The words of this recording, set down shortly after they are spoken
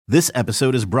This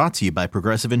episode is brought to you by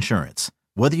Progressive Insurance.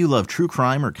 Whether you love true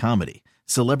crime or comedy,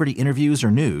 celebrity interviews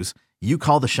or news, you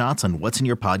call the shots on what's in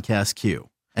your podcast queue.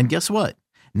 And guess what?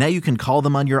 Now you can call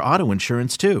them on your auto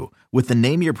insurance too with the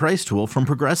Name Your Price tool from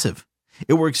Progressive.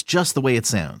 It works just the way it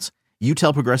sounds. You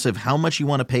tell Progressive how much you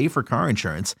want to pay for car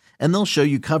insurance, and they'll show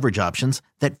you coverage options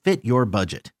that fit your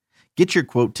budget. Get your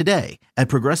quote today at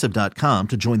Progressive.com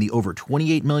to join the over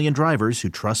 28 million drivers who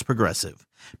trust Progressive.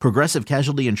 Progressive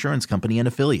Casualty Insurance Company and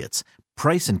Affiliates.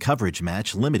 Price and coverage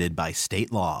match limited by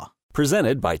state law.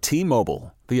 Presented by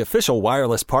T-Mobile, the official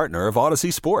wireless partner of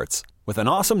Odyssey Sports. With an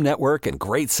awesome network and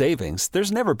great savings,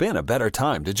 there's never been a better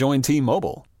time to join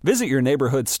T-Mobile. Visit your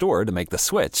neighborhood store to make the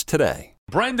switch today.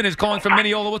 Brendan is calling from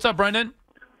Mineola. What's up, Brendan?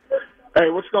 Hey,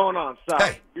 what's going on, Sal?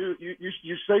 Hey.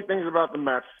 You say things about the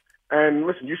Mets, and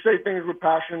listen, you say things with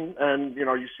passion, and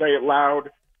you say it loud,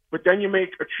 but then you make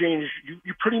a change.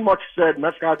 You pretty much said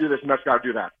Mets got to do this, Mets got to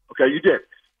do that. Okay, you did.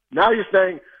 Now you're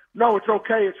saying, no, it's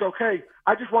okay, it's okay.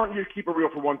 I just want you to keep it real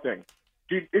for one thing.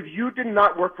 Dude, if you did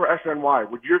not work for SNY,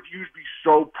 would your views be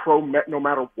so pro-Met no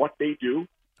matter what they do?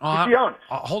 Just be honest.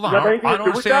 Hold on. I don't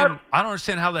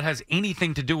understand how that has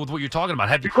anything to do with what you're talking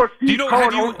about. Because Steve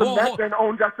Cohen owns the Mets and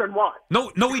owns SNY.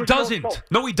 No, he doesn't.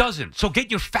 No, he doesn't. So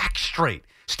get your facts straight.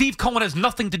 Steve Cohen has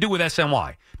nothing to do with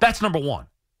SNY. That's number one.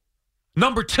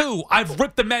 Number two, I've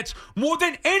ripped the Mets more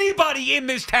than anybody in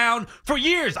this town for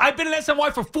years. I've been in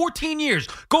SNY for 14 years.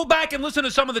 Go back and listen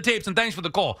to some of the tapes, and thanks for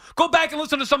the call. Go back and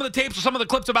listen to some of the tapes or some of the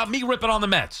clips about me ripping on the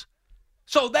Mets.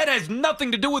 So that has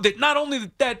nothing to do with it. Not only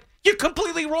that, you're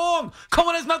completely wrong.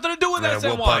 Cohen has nothing to do with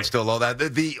SNY. Will Pond still own that.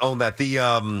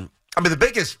 The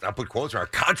biggest, I'll put quotes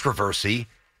around, controversy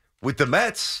with the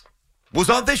Mets was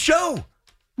on this show.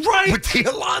 Right. With the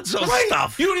Alonso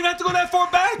stuff. You don't even have to go that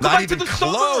far back. Go Not back even to the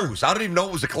close. summer. I don't even know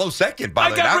it was a close second. By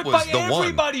the way, I got that ripped was by the one.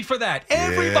 everybody for that.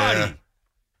 Everybody. Yeah.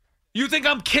 You think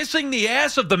I'm kissing the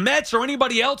ass of the Mets or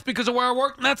anybody else because of where I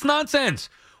work? That's nonsense.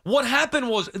 What happened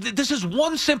was, this is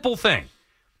one simple thing.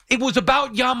 It was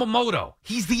about Yamamoto.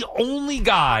 He's the only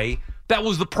guy that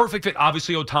was the perfect fit.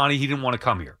 Obviously, Ohtani, he didn't want to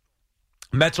come here.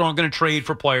 Mets aren't going to trade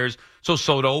for players, so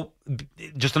Soto,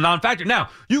 just a non-factor. Now,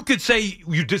 you could say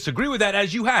you disagree with that,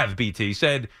 as you have, BT.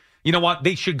 Said, you know what,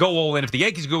 they should go all in. If the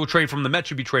Yankees go trade from the Mets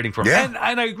should be trading from him.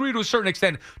 And I agree to a certain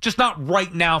extent, just not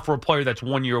right now for a player that's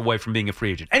 1 year away from being a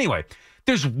free agent. Anyway,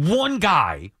 there's one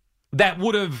guy that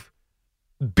would have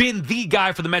been the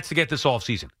guy for the Mets to get this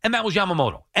offseason, and that was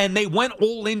Yamamoto. And they went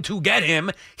all in to get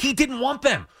him. He didn't want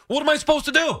them. What am I supposed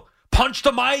to do? Punch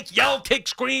the mic, yell, kick,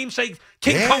 scream, say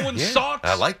King Cohen sucks.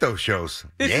 I like those shows.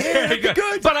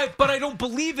 Good. But I don't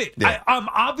believe it. Yeah. I'm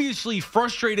obviously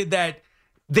frustrated that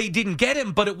they didn't get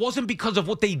him, but it wasn't because of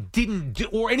what they didn't do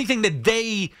or anything that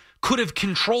they could have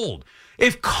controlled.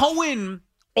 If Cohen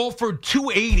offered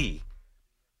 $280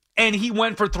 and he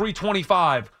went for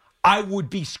 $325, I would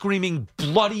be screaming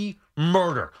bloody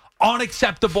murder.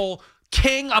 Unacceptable.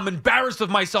 King, I'm embarrassed of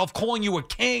myself calling you a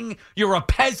king. You're a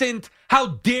peasant. How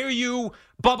dare you?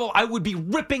 Bubba, I would be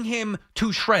ripping him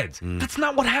to shreds. That's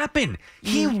not what happened.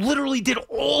 He literally did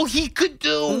all he could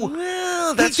do.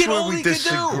 Well, that's where we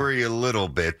disagree a little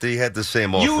bit. They had the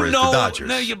same offer as the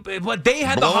Dodgers. But they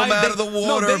had blow him out of the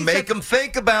water, make him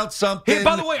think about something. Hey,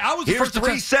 by the way, I was the Here's first to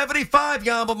 $375,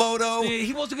 Yamamoto.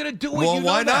 He wasn't going to do it. Well,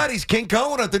 why not? He's King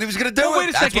Cohen. I thought he was going to do it. Wait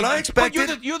a second. That's what I expected.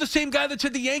 But you're the same guy that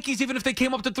said the Yankees, even if they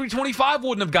came up to $325,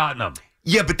 wouldn't have gotten him.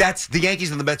 Yeah, but that's the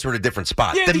Yankees and the Mets are in a different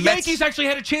spot. Yeah, the Yankees actually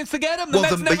had a chance to get him. The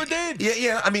Mets never did.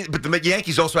 Yeah. I mean, but the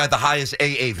Yankees also had the highest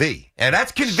AAV, and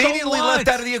that's conveniently left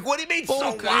out of the. What do you mean?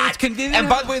 So what? It's convenient. And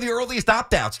by the way, the earliest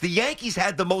opt-outs, the Yankees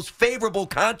had the most favorable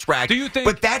contract. Do you think?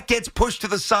 But that gets pushed to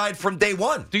the side from day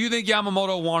one. Do you think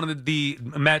Yamamoto wanted the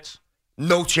Mets?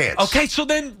 No chance. Okay, so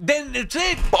then it's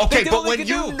it. Okay, but when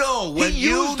you know, they're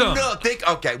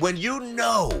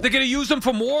going to use them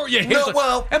for more. Yeah.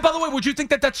 And by the way, would you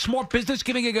think that's smart business?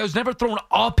 Giving a guy who's never thrown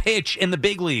a pitch in the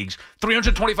big leagues,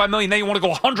 $325 million. Now you want to go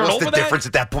 100 what's over the that? Difference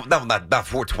at that point? No, not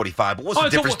 425. But what's the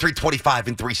difference? 325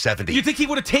 and 370. You think he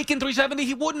would have taken 370?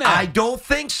 He wouldn't have. I don't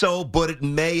think so, but it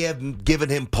may have given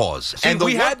him pause. See, and the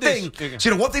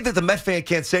one one thing that the Met fan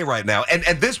can't say right now, and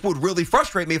this would really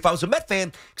frustrate me if I was a Met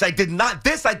fan, because I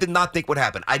did not think would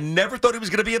happen. I never thought he was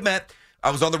going to be a Met.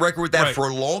 I was on the record with that for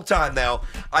a long time now.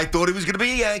 I thought he was going to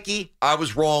be a Yankee. I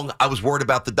was wrong. I was worried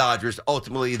about the Dodgers.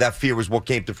 Ultimately, that fear was what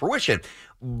came to fruition.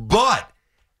 But,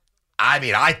 I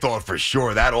mean, I thought for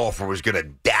sure that offer was going to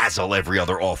dazzle every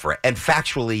other offer. And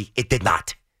factually, it did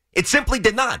not. It simply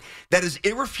did not. That is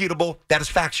irrefutable. That is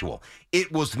factual.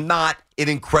 It was not an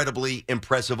incredibly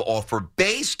impressive offer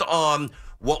based on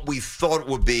what we thought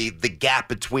would be the gap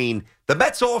between the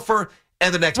Mets offer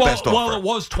and the next best offer. Well, it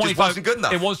was 25. Just wasn't good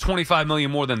enough. It was $25 million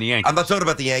more than the Yankees. I'm not talking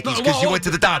about the Yankees because you went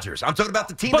to the Dodgers. I'm talking about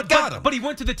the team that got him. But he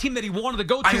went to the team that he wanted to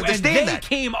go to, and they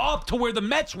came up to where the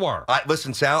Mets were.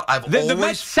 Listen, Sal, The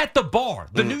Mets set the bar.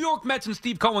 The New York Mets and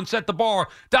Steve Cohen set the bar.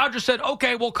 Dodgers said,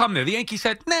 okay, we'll come there. The Yankees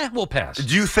said, nah, we'll pass.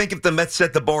 Do you think if the Mets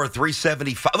set the bar at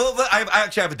 375? Well, I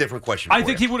actually have a different question for you. I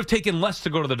think he would have taken less to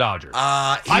go to the Dodgers.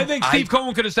 I think Steve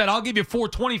Cohen could have said, I'll give you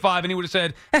 $425, and he would have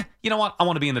said, you know what? I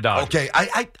want to be in the Dodgers. Okay,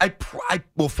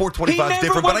 well, $425 is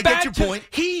different, but I get your point.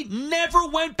 He never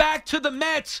went back to the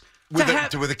Mets with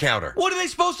a counter. What are they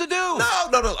supposed to do?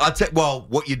 No. I'll tell you. Well,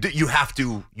 what you do, you have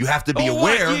to be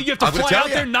aware. You have to fly out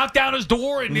there, knock down his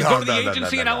door, and go to the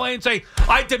agency in LA and say,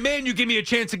 I demand you give me a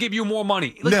chance to give you more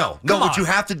money. No. What you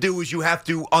have to do is you have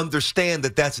to understand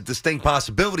that that's a distinct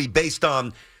possibility based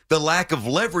on the lack of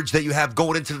leverage that you have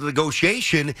going into the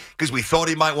negotiation, because we thought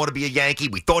he might want to be a Yankee.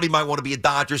 We thought he might want to be a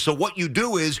Dodger. So what you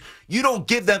do is you don't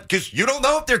give them, because you don't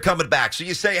know if they're coming back. So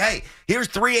you say, hey, here's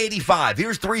 $385,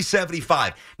 here's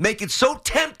 $375. Make it so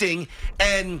tempting.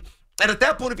 And at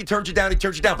that point, if he turns you down, he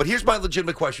turns you down. But here's my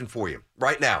legitimate question for you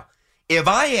right now. If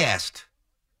I asked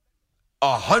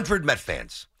 100 Met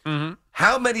fans,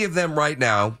 how many of them right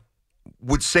now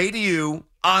would say to you,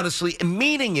 honestly,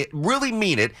 meaning it, really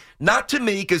mean it, not to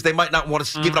me because they might not want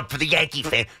to give it up for the Yankee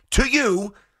fan, to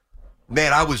you,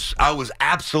 man, I was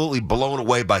absolutely blown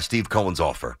away by Steve Cohen's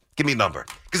offer. Give me a number.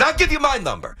 Because I'll give you my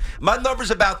number. My number's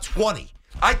about 20.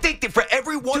 I think that for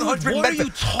every 100 Dude, Met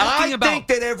fans, I think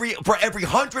that for every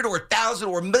 100 or 1,000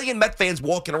 or 1,000,000 Met fans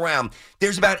walking around,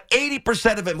 there's about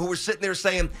 80% of them who are sitting there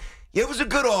saying, yeah, it was a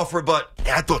good offer, but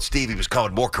I thought Stevie was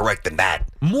coming more correct than that.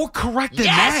 More correct than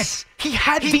that? He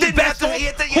had the best offer. He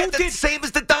had the same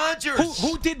as the Dodgers.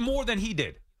 Who did more than he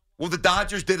did? Well, the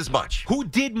Dodgers did as much. Who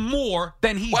did more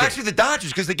than he did? Well, actually, the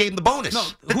Dodgers, because they gave him the bonus. No,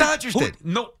 the Dodgers did.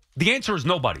 No. The answer is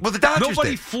nobody. Well, the Dodgers Nobody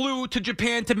did. flew to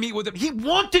Japan to meet with him. He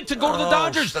wanted to go to the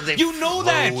Dodgers. So you know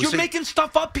that. You're making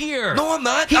stuff up here. No, I'm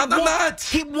not. I'm not.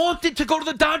 He wanted to go to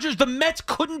the Dodgers. The Mets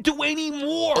couldn't do any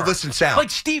more. Oh, listen, Sal.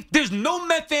 Like, Steve, there's no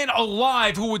Met fan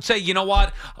alive who would say, you know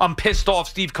what? I'm pissed off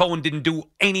Steve Cohen didn't do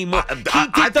any more.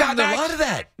 I've gotten a lot of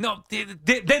that. No, then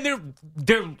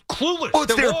they're clueless. Oh,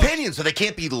 it's their opinion, so they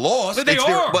can't be lost.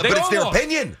 But it's their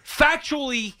opinion.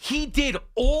 Factually, he did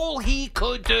all he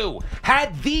could do.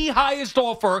 Had the highest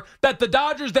offer that the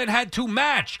Dodgers then had to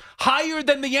match, higher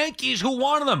than the Yankees who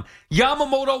wanted them.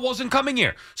 Yamamoto wasn't coming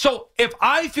here. So if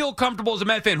I feel comfortable as a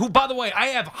Met fan, who, by the way, I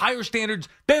have higher standards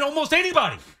than almost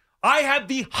anybody. I have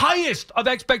the highest of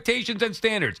expectations and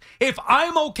standards. If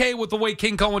I'm okay with the way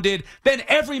King Cohen did, then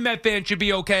every Met fan should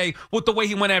be okay with the way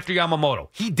he went after Yamamoto.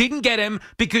 He didn't get him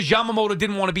because Yamamoto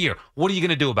didn't want to be here. What are you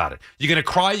going to do about it? You're going to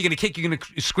cry? You're going to kick? You're going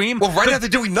to scream? Well, right now they're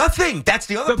doing nothing. That's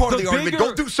the other part of the argument.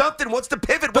 Go do something. What's the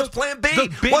pivot? What's plan B?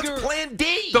 What's plan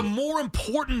D? The more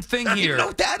important thing here. You know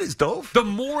what that is, Dove. The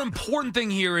more important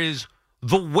thing here is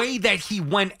the way that he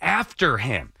went after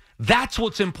him. That's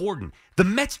what's important. The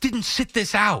Mets didn't sit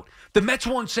this out. The Mets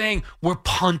weren't saying, we're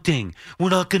punting.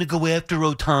 We're not going to go after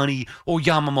Ohtani or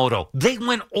Yamamoto. They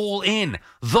went all in.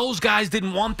 Those guys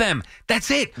didn't want them.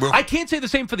 That's it. I can't say the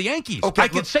same for the Yankees. Okay, I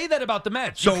can say that about the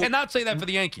Mets. You cannot say that for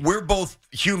the Yankees. We're both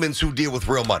humans who deal with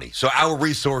real money, so our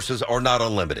resources are not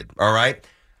unlimited, all right?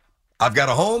 I've got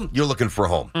a home. You're looking for a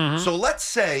home. Mm-hmm. So let's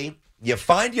say you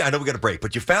find I know we got a break,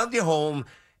 but you found your home,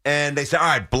 and they say, all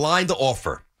right, blind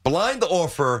offer. Blind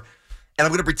offer. And I'm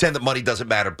going to pretend that money doesn't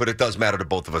matter, but it does matter to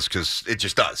both of us because it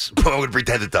just does. I'm going to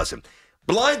pretend it doesn't.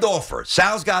 Blind offer.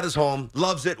 Sal's got his home,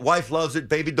 loves it, wife loves it,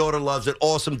 baby daughter loves it,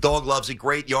 awesome, dog loves it,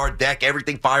 great yard, deck,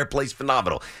 everything, fireplace,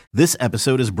 phenomenal. This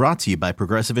episode is brought to you by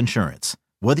Progressive Insurance.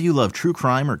 Whether you love true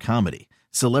crime or comedy,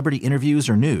 celebrity interviews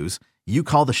or news, you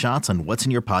call the shots on what's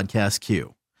in your podcast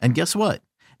queue. And guess what?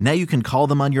 Now you can call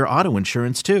them on your auto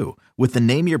insurance too with the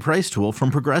Name Your Price tool from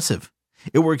Progressive.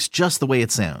 It works just the way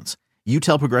it sounds. You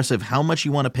tell Progressive how much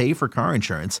you want to pay for car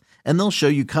insurance, and they'll show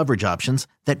you coverage options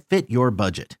that fit your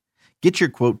budget. Get your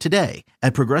quote today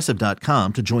at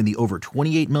Progressive.com to join the over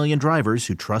 28 million drivers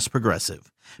who trust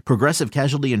Progressive. Progressive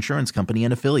Casualty Insurance Company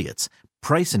and Affiliates.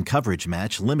 Price and coverage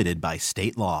match limited by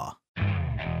state law.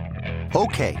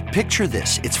 Okay, picture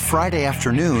this. It's Friday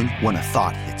afternoon when a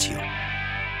thought hits you.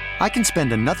 I can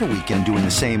spend another weekend doing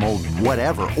the same old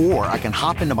whatever, or I can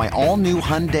hop into my all-new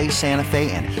Hyundai Santa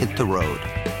Fe and hit the road.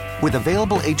 With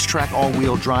available H-Track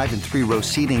all-wheel drive and 3-row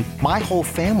seating, my whole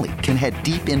family can head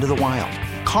deep into the wild.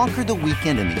 Conquer the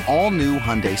weekend in the all-new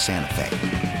Hyundai Santa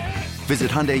Fe.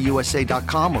 Visit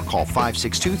HyundaiUSA.com or call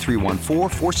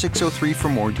 562-314-4603 for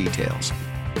more details.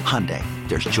 Hyundai,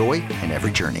 there's joy in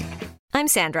every journey. I'm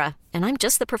Sandra, and I'm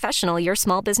just the professional your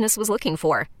small business was looking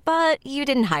for. But you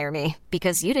didn't hire me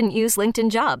because you didn't use LinkedIn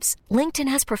Jobs. LinkedIn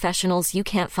has professionals you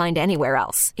can't find anywhere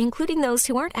else, including those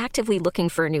who aren't actively looking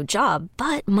for a new job,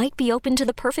 but might be open to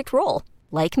the perfect role,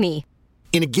 like me.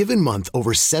 In a given month,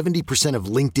 over 70% of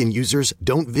LinkedIn users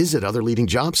don't visit other leading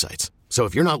job sites. So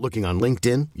if you're not looking on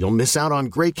LinkedIn, you'll miss out on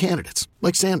great candidates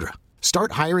like Sandra.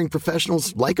 Start hiring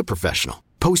professionals like a professional.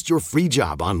 Post your free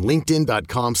job on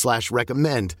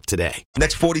linkedin.com/recommend today.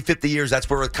 Next 40, 50 years, that's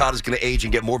where Okada's going to age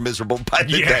and get more miserable by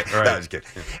the day. Right. No, I was kidding.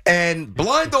 And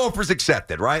blind offers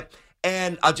accepted, right?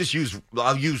 And I'll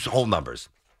use whole numbers.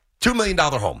 $2 million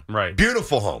home. Right.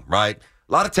 Beautiful home, right?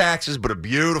 A lot of taxes, but a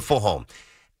beautiful home.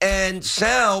 And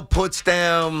Sal puts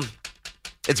down,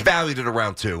 it's valued at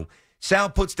around 2. Sal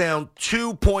puts down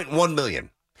 $2.1 million.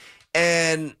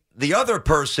 And the other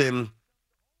person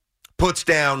puts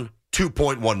down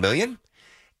 $2.1 million.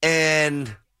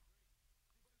 And,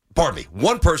 pardon me,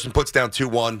 one person puts down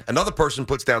 2.1, another person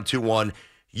puts down 2.1.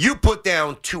 You put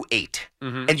down 2.8,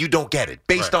 and you don't get it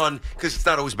based on, because it's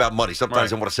not always about money.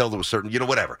 Sometimes I want to sell to a certain,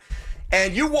 whatever.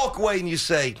 And you walk away and you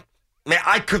say, man,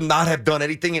 I could not have done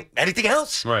anything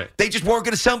else. Right. They just weren't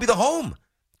going to sell me the home.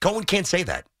 Cohen can't say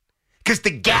that. Because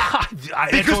the gap.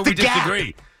 That's where we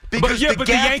disagree. Because the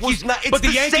Yankees was not, it's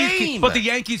the same. But the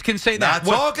Yankees can say that.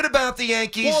 Not talking about the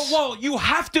Yankees. Well, you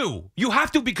have to. You have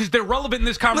to because they're relevant in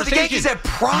this conversation. The Yankees have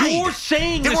pride. You're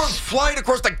saying they weren't flying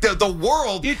across the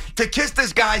world to kiss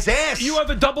this guy's ass. You have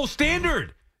a double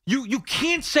standard. You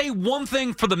can't say one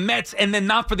thing for the Mets and then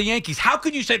not for the Yankees. How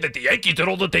could you say that the Yankees did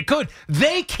all that they could?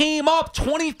 They came up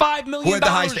 $25 million. Who had the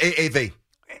highest AAV?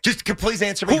 Just please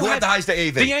answer me. Who had the highest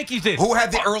AAV? The Yankees did. Who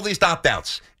had the earliest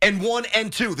opt-outs? And 1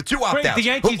 and 2, the 2 opt-outs. The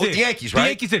Yankees did. The Yankees, right? The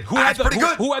Yankees did. That's pretty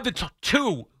good. Who had the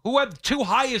two? Who had the 2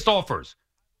 highest offers?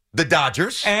 The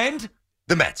Dodgers and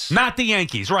the Mets. Not the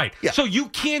Yankees, right? Yeah. So you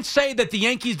can't say that the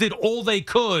Yankees did all they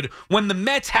could when the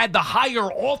Mets had the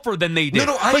higher offer than they did.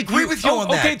 No, I agree with you on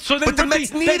that. Okay, so then but the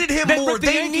Mets needed him more.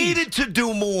 They needed to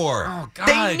do more. Oh, God.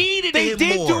 They needed him more. They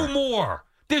did do more.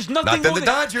 There's nothing more than the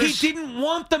Dodgers. He didn't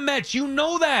want the Mets. You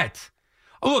know that.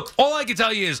 Look, all I can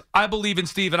tell you is I believe in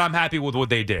Steve, and I'm happy with what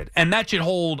they did. And that should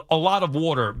hold a lot of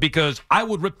water because I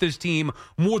would rip this team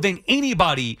more than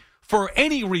anybody for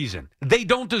any reason. They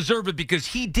don't deserve it because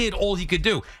he did all he could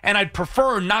do. And I'd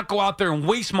prefer not go out there and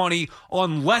waste money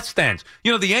on less thans.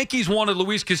 The Yankees wanted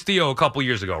Luis Castillo a couple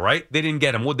years ago, right? They didn't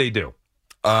get him. What'd they do?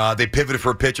 They pivoted for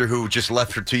a pitcher who just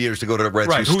left for 2 years to go to the Reds.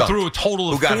 Right, who threw a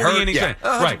total of 40 innings. Yeah.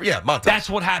 Right. Yeah, Montes.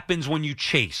 That's what happens when you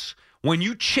chase. When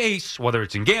you chase, whether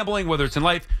it's in gambling, whether it's in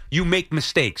life, you make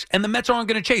mistakes. And the Mets aren't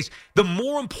going to chase. The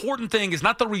more important thing is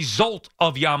not the result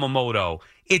of Yamamoto.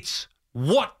 It's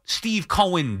what Steve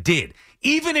Cohen did.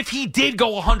 Even if he did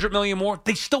go $100 million more,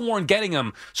 they still weren't getting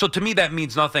him. So to me, that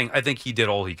means nothing. I think he did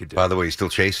all he could do. By the way, you still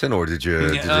chasing, or did you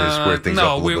square things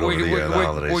up a little bit over the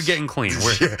holidays? We're getting clean.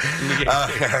 All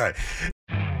right.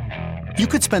 You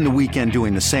could spend the weekend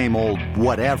doing the same old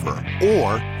whatever,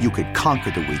 or you could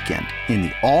conquer the weekend in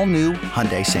the all-new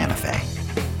Hyundai Santa Fe.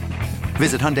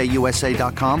 Visit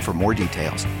HyundaiUSA.com for more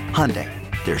details. Hyundai,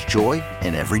 there's joy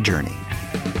in every journey.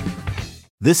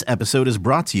 This episode is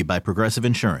brought to you by Progressive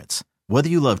Insurance. Whether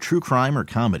you love true crime or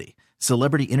comedy,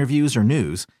 celebrity interviews or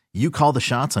news, you call the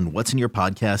shots on what's in your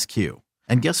podcast queue.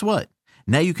 And guess what?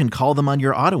 Now you can call them on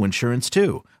your auto insurance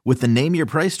too with the Name Your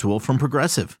Price tool from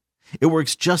Progressive. It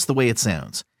works just the way it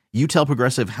sounds. You tell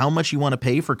Progressive how much you want to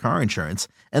pay for car insurance,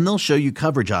 and they'll show you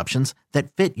coverage options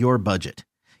that fit your budget.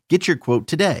 Get your quote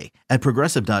today at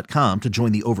Progressive.com to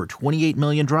join the over 28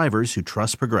 million drivers who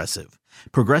trust Progressive.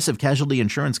 Progressive Casualty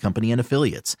Insurance Company and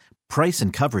Affiliates. Price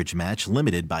and coverage match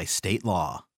limited by state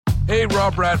law. Hey,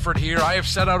 Rob Bradford here. I have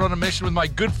set out on a mission with my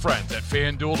good friends at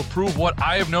FanDuel to prove what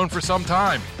I have known for some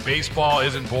time. Baseball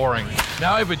isn't boring.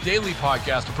 Now I have a daily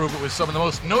podcast to prove it with some of the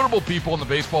most notable people in the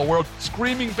baseball world,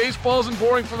 screaming baseball isn't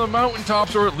boring from the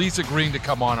mountaintops, or at least agreeing to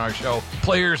come on our show.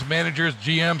 Players, managers,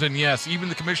 GMs, and yes, even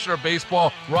the commissioner of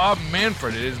baseball, Rob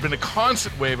Manfred. It has been a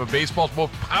constant wave of baseball's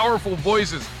most powerful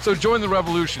voices. So join the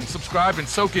revolution. Subscribe and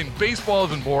soak in Baseball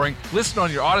Isn't Boring. Listen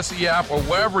on your Odyssey app or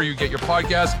wherever you get your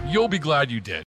podcasts. You'll be glad you did.